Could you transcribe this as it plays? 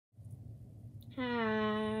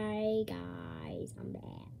Hi guys, I'm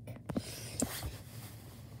back.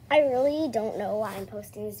 I really don't know why I'm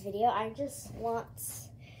posting this video. I just want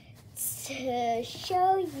to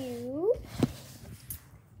show you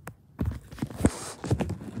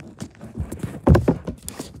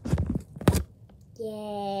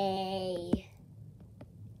yay.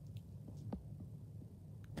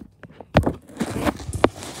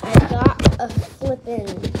 I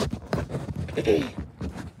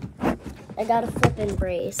got a flippin'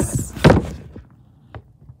 brace.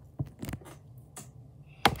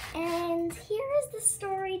 And here is the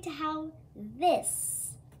story to how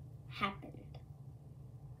this happened.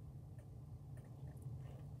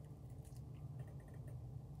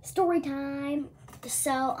 Story time.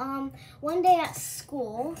 So, one day at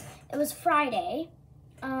school, it was Friday,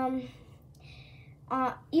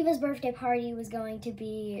 Eva's birthday party was going to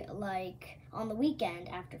be like on the weekend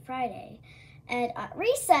after Friday. And at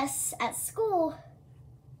recess at school,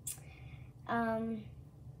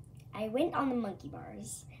 I went on the monkey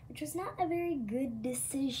bars, which was not a very good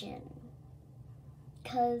decision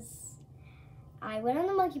because I went on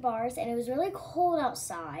the monkey bars and it was really cold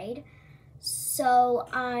outside. So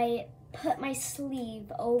I put my sleeve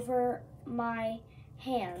over my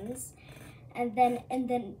hands, and then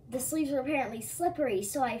the sleeves were apparently slippery,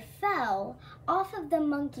 so I fell off of the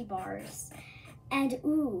monkey bars, and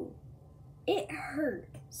ooh, it hurt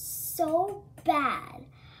so bad.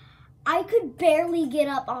 I could barely get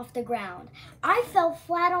up off the ground. I fell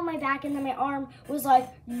flat on my back, and then my arm was like,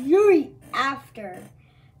 yeet, after.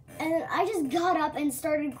 And I just got up and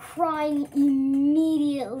started crying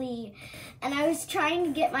immediately. And I was trying to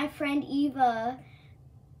get my friend Eva,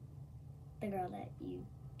 the girl that you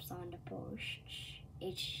saw in the post.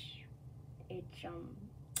 It's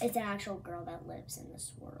an actual girl that lives in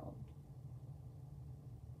this world.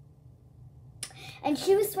 And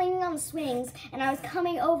she was swinging on the swings, and I was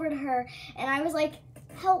coming over to her, and I was like,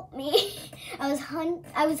 help me. I was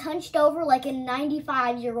hunched over like a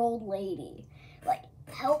 95-year-old lady. Like,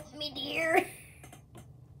 help me, dear.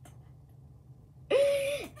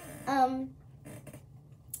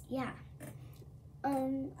 Yeah.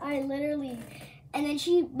 I literally, and then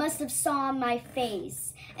she must have saw my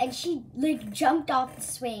face, and she like jumped off the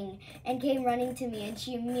swing and came running to me, and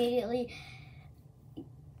she immediately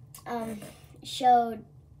showed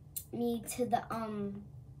me to the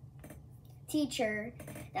teacher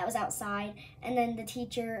that was outside, and then the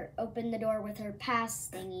teacher opened the door with her pass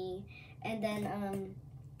thingy, and then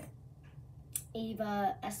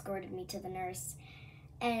Eva escorted me to the nurse,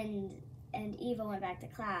 and Eva went back to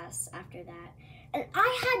class after that. And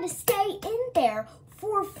I had to stay in there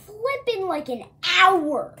for flipping like an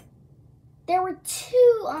hour. There were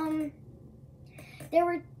two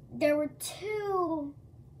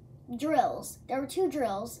drills. The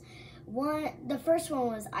first one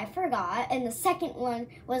was I forgot, and the second one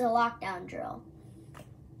was a lockdown drill.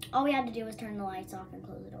 All we had to do was turn the lights off and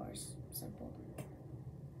close the doors. Simple.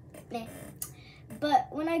 Meh.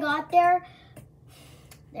 But when I got there,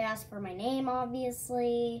 they asked for my name,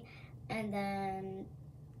 obviously, and then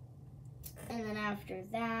after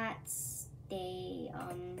that,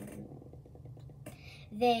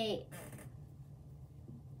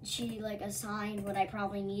 she like assigned what I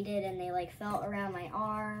probably needed, and they like felt around my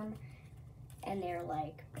arm, and they're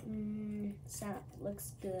like,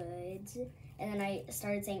 looks good. And then I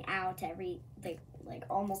started saying ow to like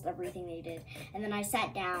almost everything they did. And then I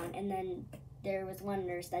sat down, and then there was one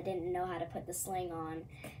nurse that didn't know how to put the sling on.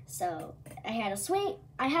 So I had a sling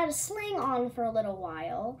on for a little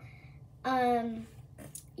while.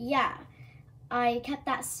 Yeah, I kept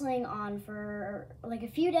that sling on for like a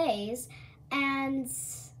few days, and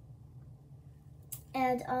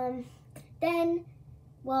then,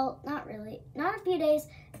 well, not really, not a few days,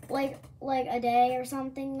 like a day or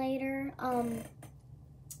something later,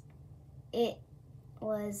 it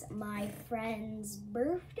was my friend's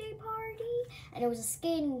birthday party, and it was a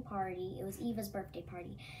skating party. It was Eva's birthday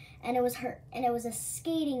party, and it was a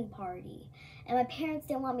skating party, and my parents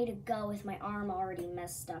didn't want me to go with my arm already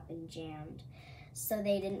messed up and jammed, so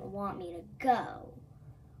they didn't want me to go,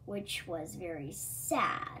 which was very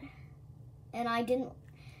sad. And I didn't,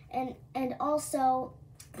 and also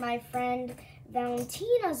my friend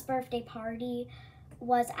Valentina's birthday party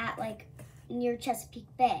was at like near Chesapeake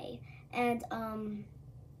Bay, and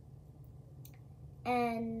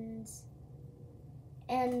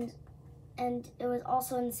it was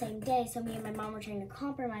also in the same day, so me and my mom were trying to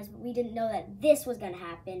compromise, but we didn't know that this was going to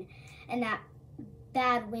happen, and that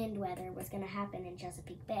bad wind weather was going to happen in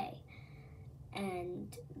Chesapeake Bay,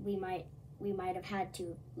 and we might have had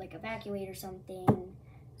to like evacuate or something,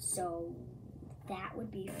 so that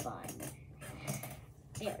would be fun.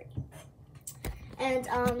 Very. And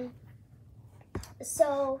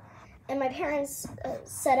and my parents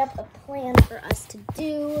set up a plan for us to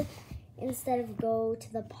do instead of go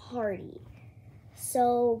to the party.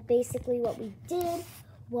 So basically what we did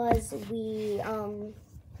was we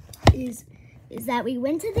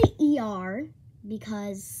went to the ER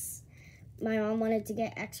because my mom wanted to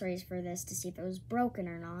get x-rays for this to see if it was broken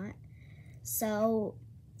or not. So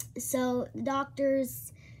the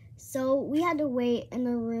doctors, so we had to wait in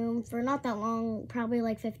the room for not that long, probably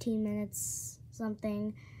like 15 minutes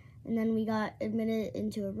something. And then we got admitted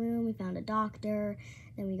into a room, we found a doctor,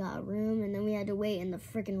 then we got a room, and then we had to wait in the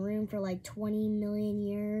freaking room for like 20 million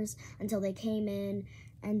years until they came in,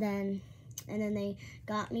 and then they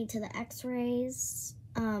got me to the x-rays.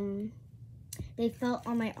 They felt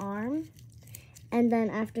on my arm, and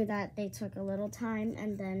then after that they took a little time,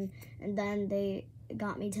 and then they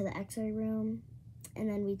got me to the x-ray room, and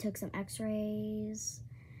then we took some x-rays.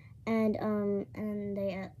 And then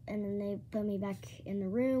they put me back in the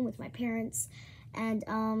room with my parents, and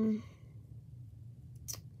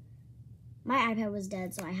my iPad was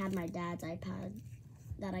dead, so I had my dad's iPad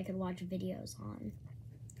that I could watch videos on.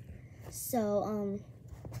 So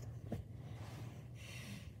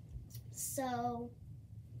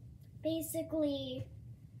basically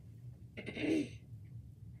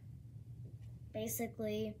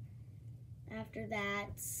after that,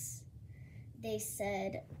 they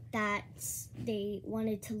said that they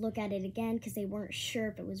wanted to look at it again because they weren't sure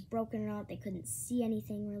if it was broken or not. They couldn't see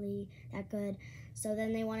anything really that good. So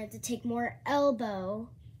then they wanted to take more elbow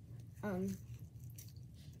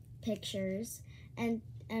pictures, and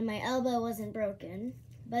my elbow wasn't broken,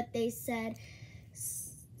 but they said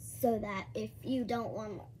so that if you don't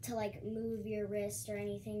want to like move your wrist or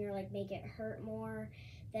anything or like make it hurt more,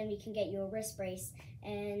 then we can get you a wrist brace.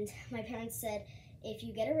 And my parents said, if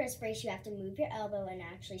you get a wrist brace, you have to move your elbow and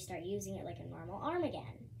actually start using it like a normal arm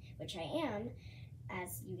again, which I am,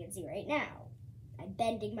 as you can see right now. I'm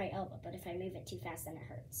bending my elbow, but if I move it too fast, then it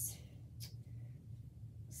hurts.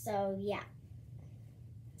 So yeah.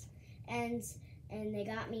 And they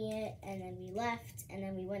got me it, and then we left, and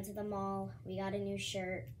then we went to the mall. We got a new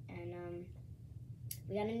shirt, and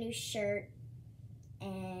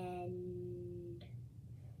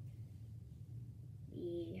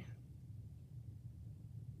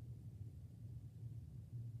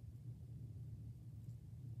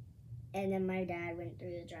and then my dad went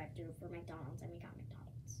through the drive-thru for McDonald's, and we got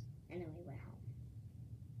McDonald's, and then we went home.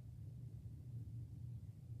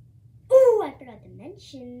 Oh, I forgot to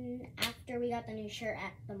mention, after we got the new shirt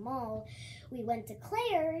at the mall, we went to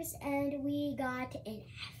Claire's, and we got an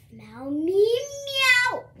F-Meow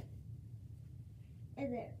Meow.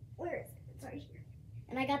 And there, where is it? It's right here.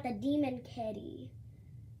 And I got the Demon Kitty.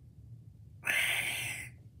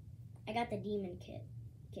 I got the Demon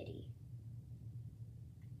Kitty.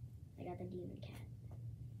 I got the Demon Cat.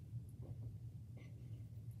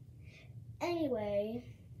 Anyway,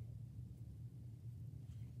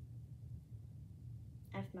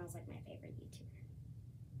 F-Meow's like my favorite YouTuber.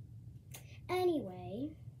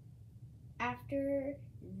 Anyway, after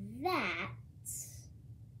that,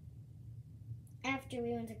 after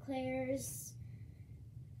we went to Claire's,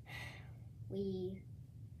 we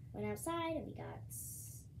went outside and we got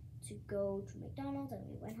to go to McDonald's, and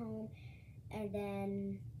we went home, and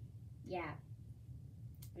then, yeah,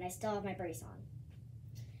 and I still have my brace on.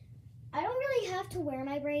 I don't really have to wear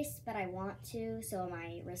my brace, but I want to, so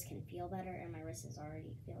my wrist can feel better, and my wrist is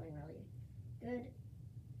already feeling really good.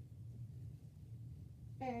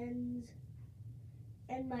 And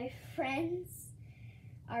my friends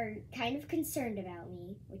are kind of concerned about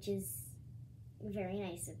me, which is very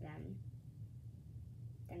nice of them.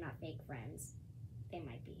 They're not fake friends. They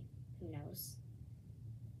might be. Who knows?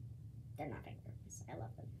 They're not fake friends. I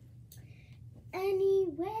love them.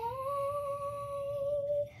 Anyway,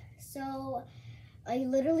 so I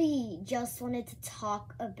literally just wanted to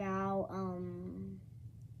talk about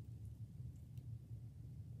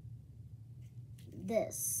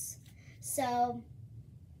this. So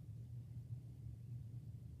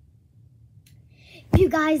if you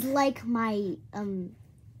guys like my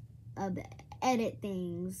edit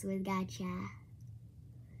things with Gacha,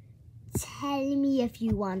 tell me if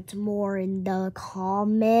you want more in the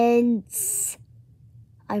comments.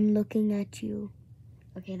 I'm looking at you.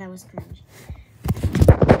 Okay, that was cringe.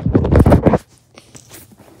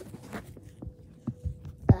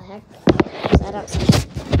 The heck? Is that outside?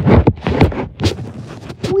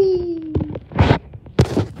 Whee!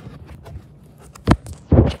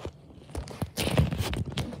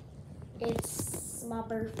 It's my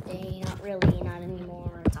birthday. Not really, not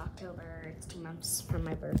anymore. It's October. It's 2 months from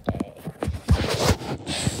my birthday.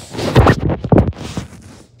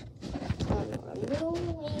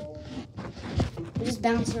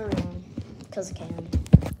 bouncing around because I can.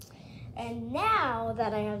 And now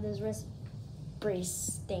that I have this wrist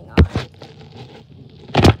brace thing on,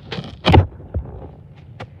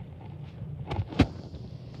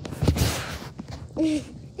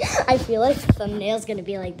 I feel like the thumbnail's gonna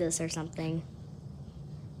be like this or something.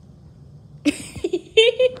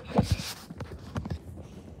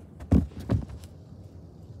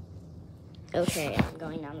 Okay, I'm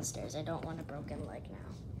going down the stairs. I don't want a broken leg now.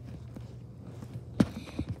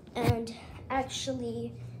 And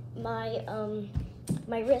actually, my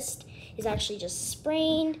wrist is actually just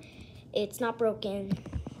sprained. It's not broken.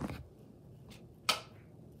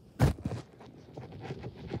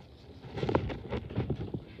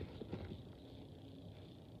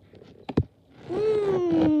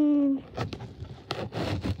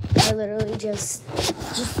 I literally just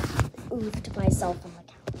oofed myself on the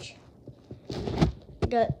couch. I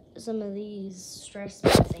got some of these stress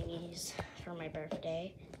ball thingies for my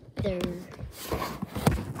birthday. They're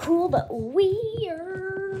cool but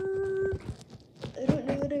weird. I don't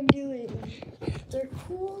know what I'm doing. They're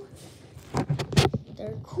cool.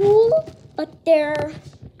 They're cool, but they're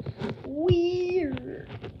weird.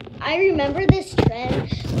 I remember this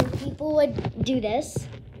trend when people would do this.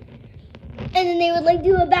 And then they would like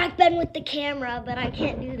do a back bend with the camera, but I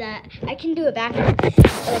can't do that. I can do a back bend, but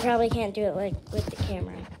I probably can't do it like with the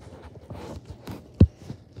camera.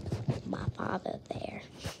 My father there.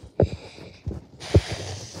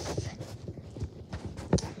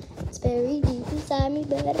 It's very deep inside me,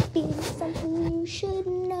 but I feel something you should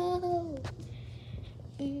know.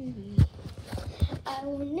 I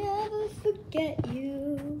will never forget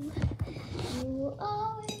you. You will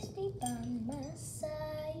always be by my side.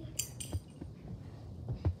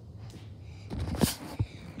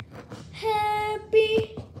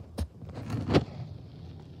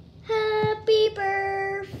 Happy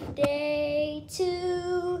birthday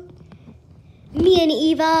to me and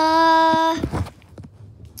Eva.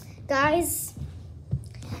 Guys,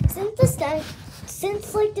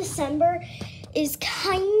 since like December is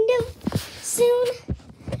kind of soon,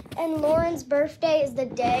 and Lauren's birthday is the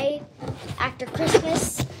day after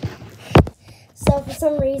Christmas. So for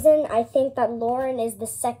some reason, I think that Lauren is the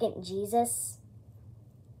second Jesus.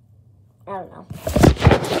 I don't know.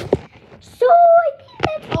 So I think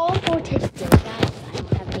that's all for today, guys. I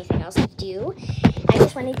don't have anything else to do. I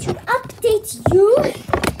just wanted to update you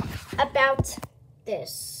about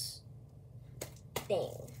this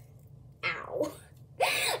thing. Ow.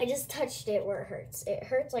 I just touched it where it hurts. It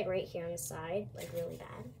hurts like right here on the side, like really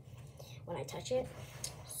bad when I touch it.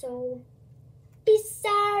 So be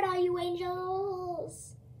sad, all you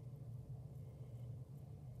angels.